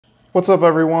What's up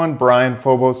everyone, Brian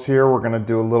Phobos here. We're going to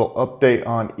do a little update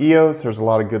on EOS. There's a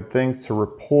lot of good things to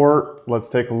report. Let's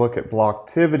take a look at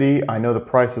Blocktivity. I know the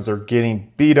prices are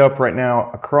getting beat up right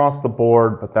now across the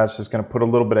board, but that's just going to put a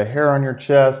little bit of hair on your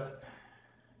chest.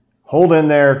 Hold in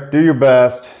there, do your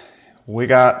best. We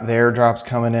got the airdrops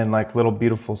coming in like little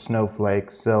beautiful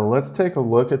snowflakes. So let's take a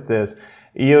look at this.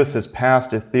 EOS has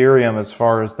passed Ethereum as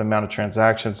far as the amount of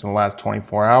transactions in the last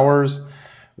 24 hours,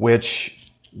 which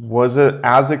was it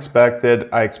as expected.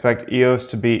 I expect EOS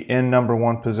to be in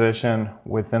 #1 position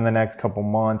within the next couple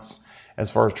months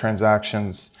as far as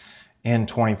transactions in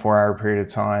 24-hour period of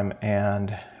time.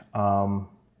 And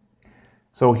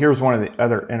so here's one of the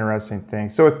other interesting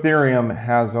things. So Ethereum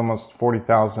has almost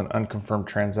 40,000 unconfirmed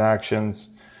transactions,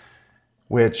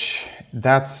 which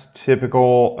that's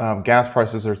typical. Gas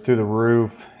prices are through the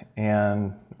roof,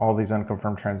 and all these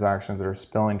unconfirmed transactions that are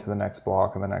spilling to the next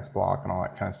block and the next block and all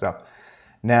that kind of stuff.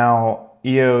 Now,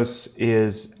 EOS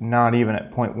is not even at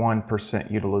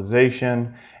 0.1%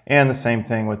 utilization, and the same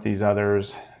thing with these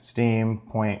others. STEEM,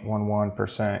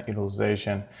 0.11%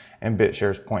 utilization, and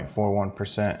BitShares,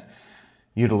 0.41%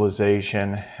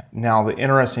 utilization. Now, the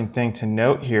interesting thing to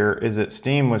note here is that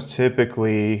STEEM was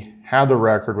typically had the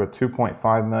record with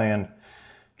 2.5 million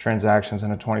transactions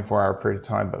in a 24-hour period of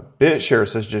time, but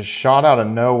BitShares has just shot out of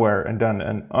nowhere and done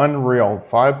an unreal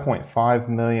 5.5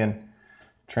 million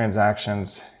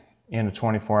transactions in a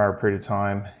 24-hour period of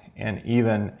time, and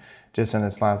even just in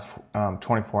this last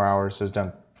 24 hours has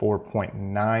done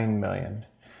 4.9 million.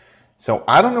 So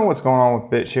I don't know what's going on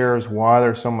with BitShares, why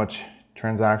there's so much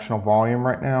transactional volume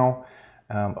right now.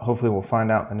 Hopefully we'll find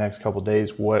out in the next couple of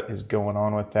days what is going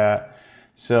on with that.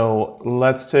 So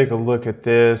let's take a look at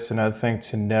this. Another thing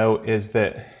to note is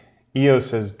that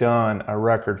EOS has done a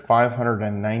record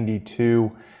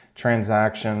 592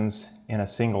 transactions in a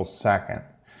single second.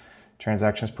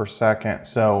 Transactions per second.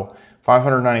 So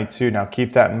 592. Now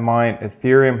keep that in mind.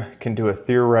 Ethereum can do a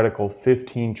theoretical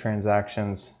 15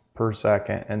 transactions per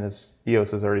second, and this EOS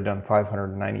has already done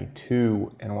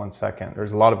 592 in 1 second.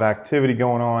 There's a lot of activity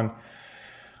going on.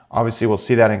 Obviously, we'll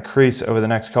see that increase over the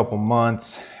next couple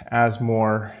months as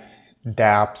more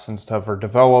dApps and stuff are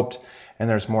developed, and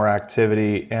there's more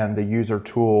activity, and the user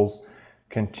tools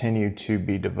continue to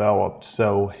be developed.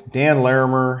 So Dan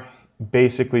Larimer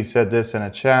basically said this in a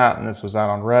chat, and this was out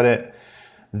on Reddit,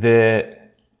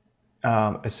 that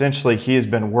essentially he has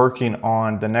been working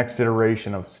on the next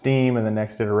iteration of STEEM and the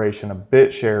next iteration of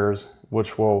BitShares,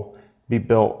 which will be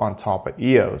built on top of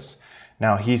EOS.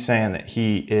 Now he's saying that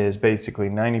he is basically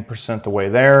 90% the way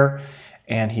there,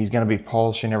 and he's going to be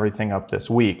polishing everything up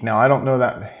this week. Now I don't know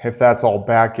that if that's all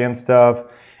back-end stuff,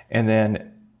 and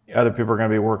then other people are going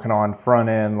to be working on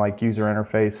front-end like user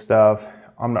interface stuff.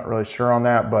 I'm not really sure on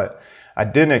that, but I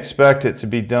didn't expect it to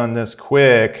be done this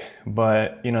quick.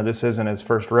 But you know, this isn't his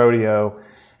first rodeo,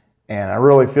 and I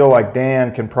really feel like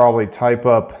Dan can probably type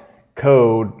up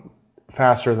code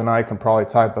faster than I can probably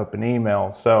type up an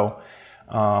email. So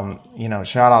you know,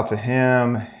 shout out to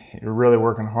him. You're really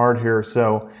working hard here.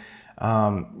 So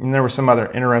and there were some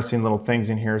other interesting little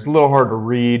things in here. It's a little hard to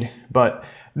read, but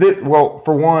well,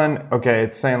 for one, okay,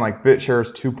 it's saying like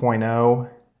BitShares 2.0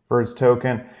 for its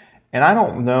token. And I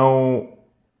don't know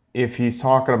if he's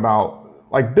talking about,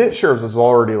 like BitShares is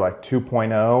already like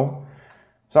 2.0.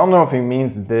 So I don't know if he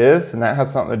means this, and that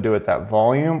has something to do with that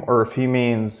volume, or if he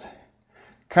means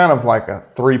kind of like a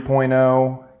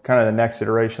 3.0, kind of the next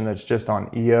iteration that's just on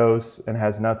EOS and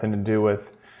has nothing to do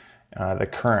with the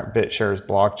current BitShares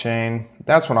blockchain.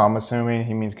 That's what I'm assuming.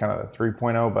 He means kind of the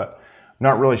 3.0, but I'm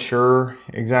not really sure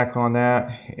exactly on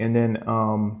that. And then,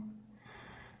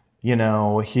 you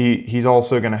know, he's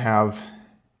also going to have,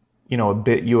 you know, a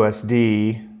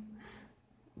BitUSD,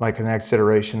 like the next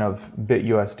iteration of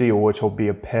BitUSD, which will be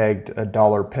a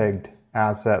dollar pegged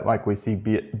asset, like we see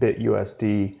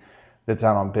BitUSD that's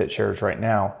out on BitShares right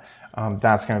now.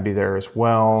 That's going to be there as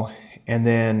well. And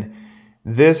then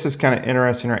this is kind of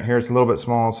interesting right here. It's a little bit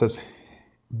small. It says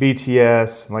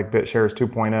BTS, like BitShares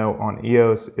 2.0 on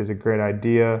EOS is a great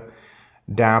idea.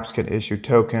 dApps can issue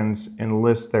tokens and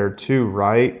list there too,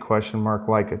 right? Question mark,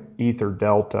 like an Ether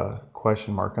Delta,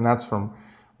 question mark. And that's from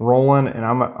Roland, and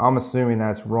I'm assuming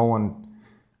that's Roland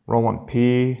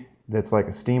P. That's like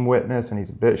a STEEM witness, and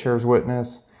he's a BitShares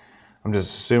witness. I'm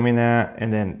just assuming that.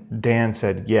 And then Dan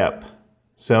said, yep.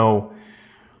 So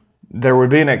there would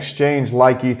be an exchange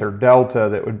like Ether Delta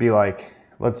that would be like,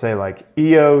 let's say like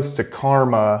EOS to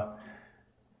Karma,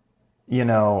 you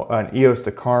know, an EOS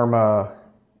to Karma,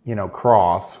 you know,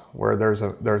 cross, where there's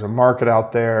a market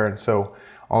out there, and so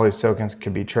all these tokens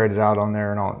can be traded out on there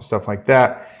and all that stuff like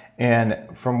that.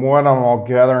 And from what I'm all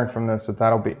gathering from this,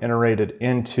 that'll be iterated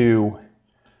into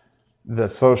the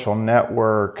social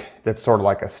network that's sort of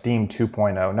like a Steem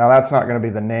 2.0. Now that's not going to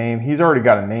be the name. He's already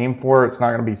got a name for it. It's not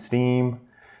going to be Steem,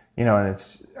 you know,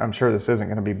 and I'm sure this isn't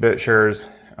going to be BitShares.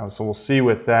 So we'll see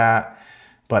with that,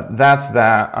 but that's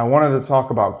that. I wanted to talk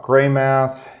about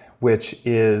Graymass, which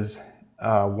is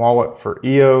a wallet for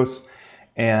EOS.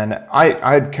 And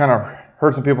I'd kind of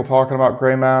heard some people talking about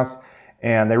Graymass,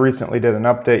 and they recently did an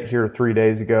update here 3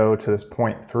 days ago to this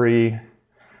 0.3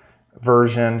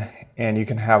 version, and you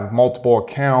can have multiple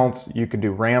accounts. You can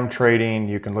do RAM trading,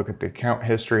 you can look at the account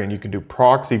history, and you can do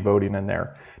proxy voting in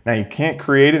there. Now you can't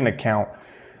create an account,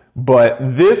 but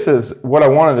this is what I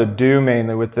wanted to do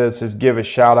mainly with this, is give a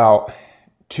shout out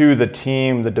to the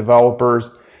team, the developers.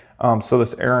 So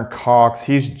this Aaron Cox,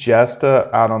 he's Jesta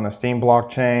out on the Steem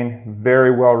blockchain, very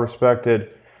well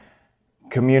respected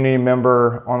community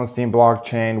member on the Steem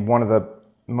blockchain, one of the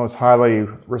most highly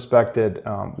respected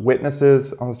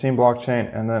witnesses on the Steem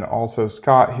blockchain. And then also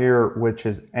Scott here, which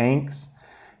is Anks.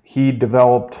 He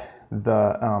developed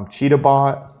the Cheetah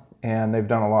bot, and they've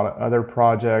done a lot of other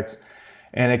projects.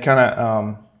 And it kind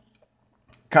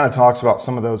of talks about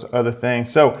some of those other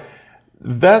things. So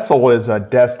Vessel is a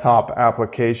desktop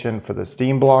application for the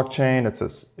Steem blockchain.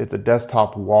 It's a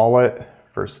desktop wallet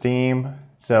for Steem.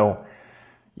 So,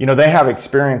 you know, they have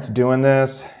experience doing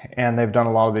this, and they've done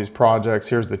a lot of these projects.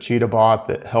 Here's the Cheetah bot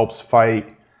that helps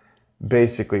fight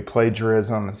basically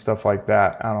plagiarism and stuff like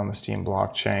that out on the Steem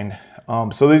blockchain.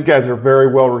 So these guys are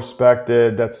very well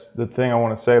respected. That's the thing I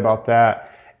want to say about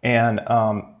that. And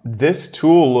this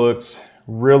tool looks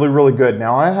really, really good.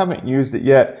 Now, I haven't used it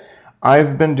yet.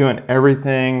 I've been doing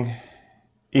everything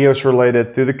EOS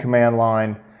related through the command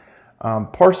line,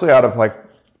 partially out of like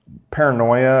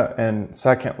paranoia, and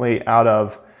secondly out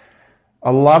of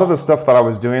a lot of the stuff that I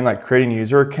was doing, like creating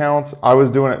user accounts. I was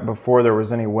doing it before there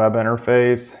was any web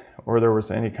interface or there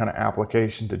was any kind of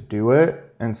application to do it.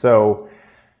 And so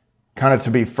kind of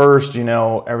to be first, you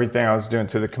know, everything I was doing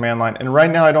through the command line. And right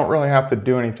now I don't really have to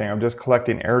do anything. I'm just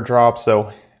collecting airdrops.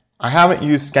 So I haven't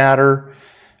used Scatter.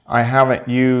 I haven't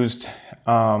used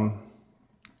Graymass,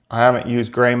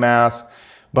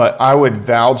 but I would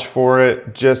vouch for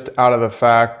it just out of the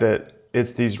fact that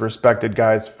it's these respected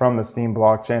guys from the Steem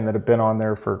blockchain that have been on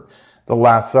there for the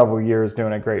last several years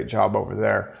doing a great job over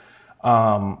there.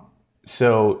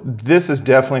 So this is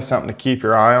definitely something to keep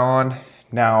your eye on.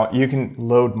 Now you can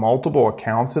load multiple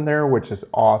accounts in there, which is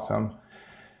awesome,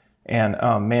 and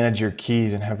manage your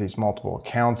keys and have these multiple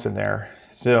accounts in there.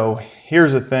 So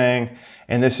here's the thing,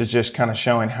 and this is just kind of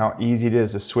showing how easy it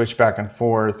is to switch back and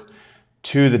forth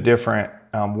to the different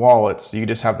wallets. So you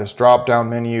just have this drop down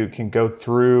menu. You can go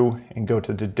through and go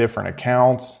to the different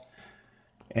accounts,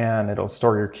 and it'll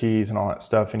store your keys and all that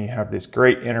stuff. And you have this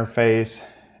great interface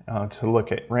to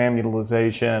look at RAM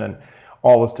utilization and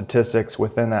all the statistics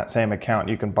within that same account.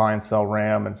 You can buy and sell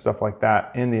RAM and stuff like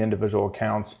that in the individual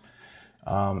accounts.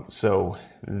 So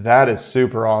that is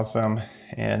super awesome.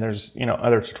 And there's, you know,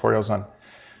 other tutorials on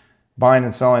buying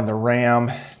and selling the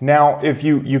RAM. Now, if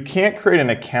you can't create an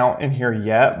account in here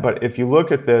yet, but if you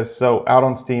look at this, so out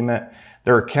on Steem,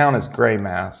 their account is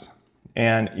Graymass,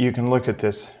 and you can look at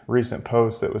this recent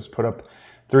post that was put up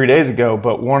 3 days ago.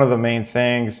 But one of the main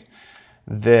things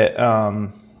that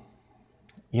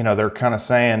you know, they're kind of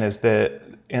saying is that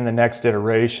in the next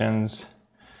iterations,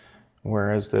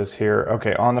 where is this here?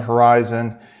 Okay, on the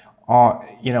horizon,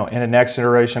 you know, in a next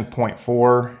iteration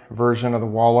 0.4 version of the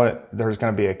wallet, there's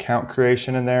going to be account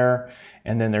creation in there,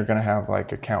 and then they're going to have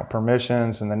like account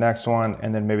permissions in the next one,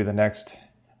 and then maybe the next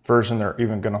version they're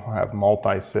even going to have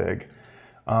multi-sig.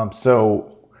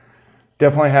 So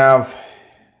definitely have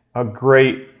a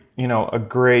great, you know, a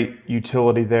great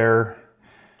utility there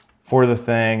for the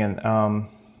thing, and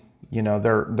you know,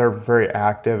 they're very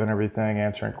active and everything,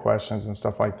 answering questions and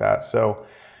stuff like that. So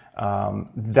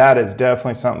that is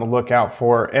definitely something to look out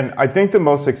for. And I think the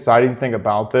most exciting thing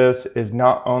about this is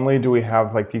not only do we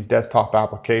have like these desktop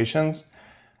applications,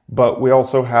 but we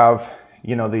also have,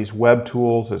 you know, these web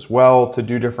tools as well to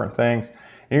do different things.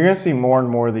 And you're going to see more and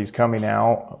more of these coming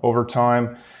out over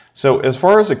time. So as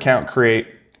far as account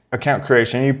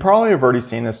creation, you probably have already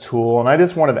seen this tool, and I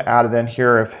just wanted to add it in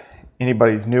here if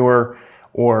anybody's newer,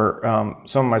 or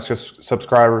some of my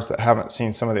subscribers that haven't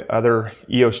seen some of the other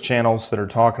EOS channels that are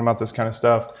talking about this kind of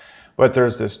stuff. But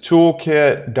there's this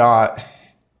toolkit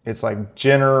it's like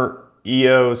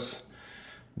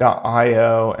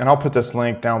GennerEOS.io, and I'll put this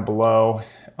link down below.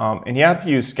 And you have to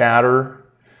use Scatter.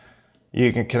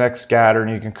 You can connect Scatter,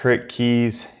 and you can create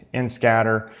keys in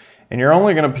Scatter. And you're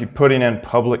only going to be putting in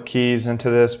public keys into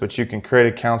this, but you can create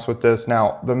accounts with this.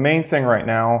 Now, the main thing right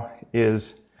now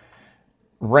is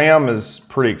RAM is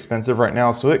pretty expensive right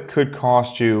now, so it could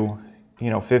cost you,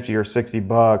 $50 or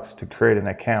 $60 to create an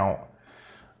account.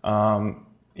 A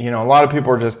lot of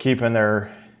people are just keeping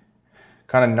their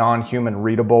kind of non-human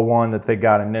readable one that they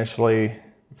got initially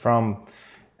from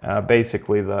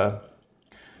basically the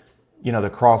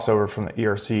crossover from the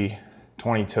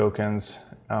ERC20 tokens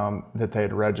that they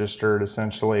had registered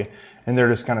essentially, and they're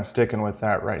just kind of sticking with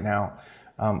that right now.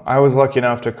 I was lucky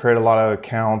enough to create a lot of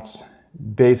accounts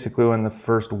basically in the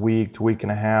first week to week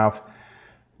and a half,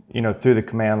 through the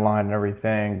command line and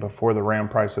everything before the RAM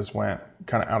prices went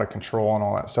kind of out of control and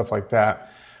all that stuff like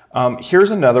that.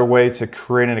 Here's another way to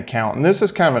create an account, and this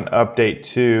is kind of an update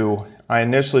too. I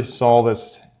initially saw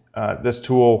this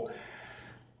tool,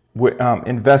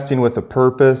 Investing with a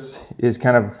Purpose, is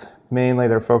kind of mainly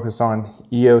they're focused on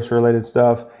EOS related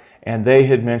stuff, and they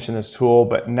had mentioned this tool,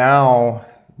 but now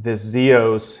this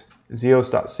Zeos.co,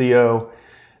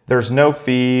 there's no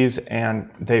fees, and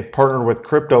they've partnered with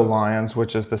Crypto Lions,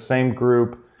 which is the same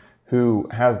group who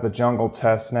has the Jungle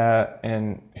testnet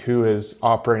and who is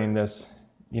operating this,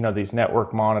 these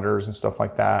network monitors and stuff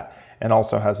like that, and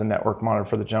also has a network monitor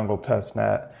for the Jungle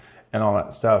testnet and all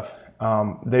that stuff.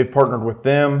 They've partnered with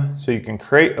them, so you can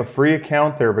create a free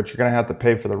account there, but you're going to have to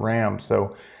pay for the RAM.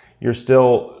 So you're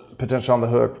still potentially on the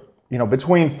hook,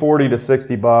 between $40 to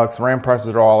 $60. RAM prices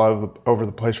are all over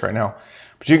the place right now.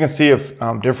 But you can see if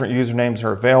different usernames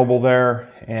are available there,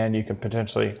 and you can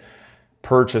potentially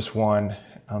purchase one.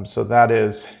 So that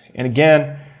is, and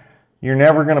again, you're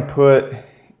never going to put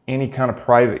any kind of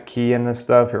private key in this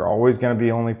stuff. You're always going to be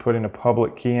only putting a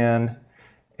public key in,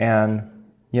 and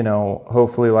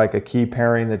hopefully like a key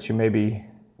pairing that you maybe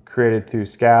created through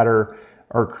Scatter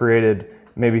or created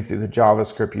maybe through the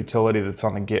JavaScript utility that's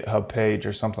on the GitHub page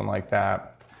or something like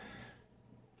that.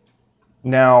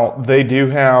 Now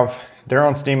they're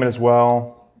on Steemian as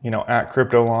well, at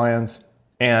Crypto Lions,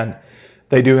 and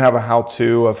they do have a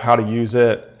how-to of how to use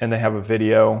it, and they have a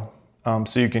video,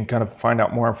 so you can kind of find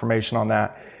out more information on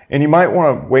that. And you might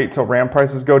want to wait till RAM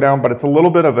prices go down, but it's a little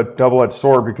bit of a double-edged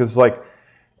sword, because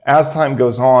as time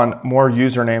goes on, more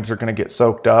usernames are going to get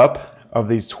soaked up of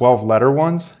these 12-letter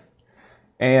ones,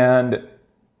 and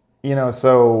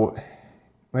so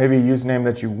maybe a username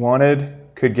that you wanted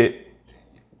could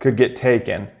get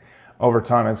taken over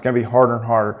time. It's going to be harder and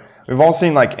harder. We've all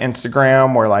seen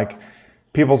Instagram where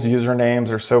people's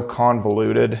usernames are so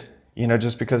convoluted,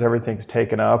 just because everything's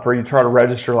taken up, or you try to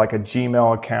register a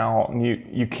Gmail account and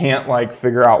you can't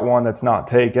figure out one that's not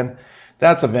taken.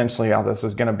 That's eventually how this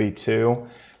is going to be too.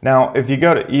 Now, if you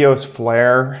go to EOS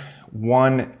Flare,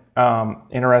 one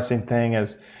interesting thing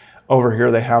is over here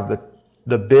they have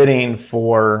the bidding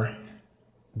for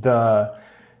the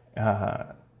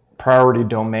priority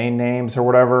domain names or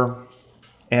whatever,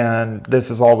 and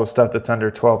this is all the stuff that's under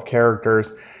 12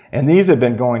 characters, and these have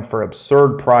been going for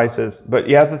absurd prices, but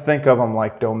you have to think of them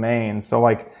like domains. So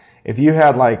if you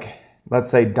had let's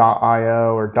say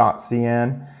 .io or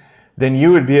 .cn, then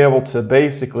you would be able to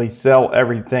basically sell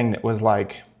everything that was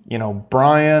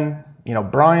Brian,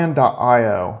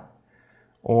 Brian.io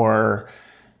or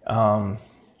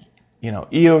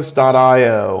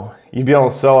EOS.io. You'd be able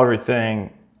to sell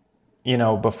everything,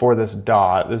 before this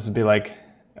dot. This would be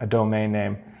a domain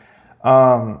name.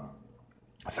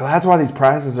 So that's why these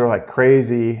prices are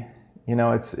crazy.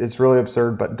 It's really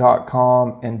absurd, but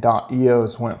 .com and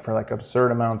 .eos went for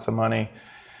absurd amounts of money.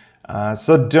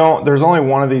 So there's only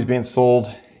one of these being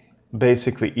sold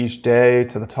basically each day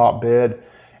to the top bid.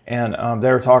 And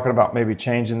they were talking about maybe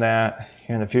changing that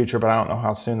here in the future, but I don't know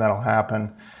how soon that'll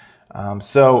happen.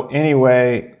 So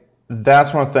anyway,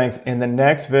 that's one of the things. In the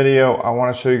next video, I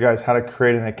want to show you guys how to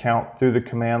create an account through the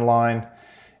command line.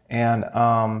 And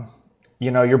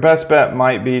your best bet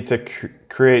might be to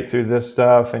create through this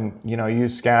stuff and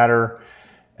use Scatter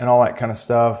and all that kind of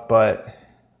stuff. But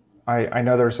I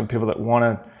know there's some people that want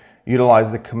to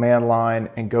utilize the command line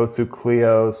and go through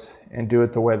Cleos and do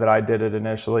it the way that I did it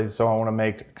initially. So I want to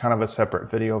make kind of a separate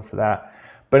video for that.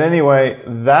 But anyway,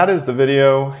 that is the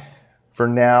video for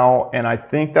now, and I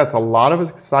think that's a lot of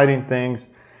exciting things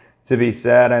to be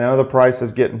said. I know the price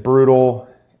is getting brutal,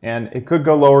 and it could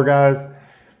go lower, guys.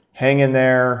 Hang in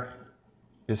there.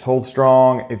 Just hold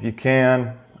strong if you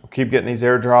can. We'll keep getting these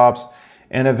airdrops,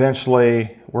 and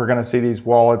eventually we're going to see these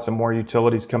wallets and more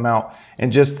utilities come out.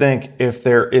 And just think if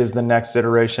there is the next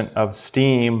iteration of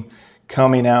Steem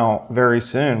coming out very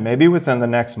soon, maybe within the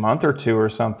next month or two or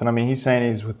something. I mean, he's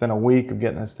saying he's within a week of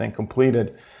getting this thing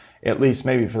completed, at least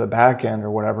maybe for the back end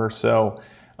or whatever. So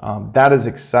that is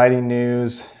exciting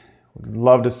news. Would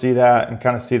love to see that and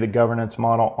kind of see the governance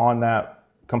model on that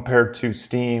compared to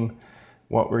Steem,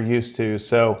 what we're used to.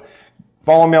 So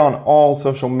follow me on all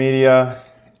social media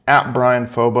at Brian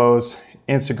Phobos,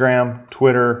 Instagram,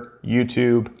 Twitter,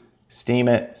 YouTube, Steem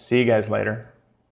it. See you guys later.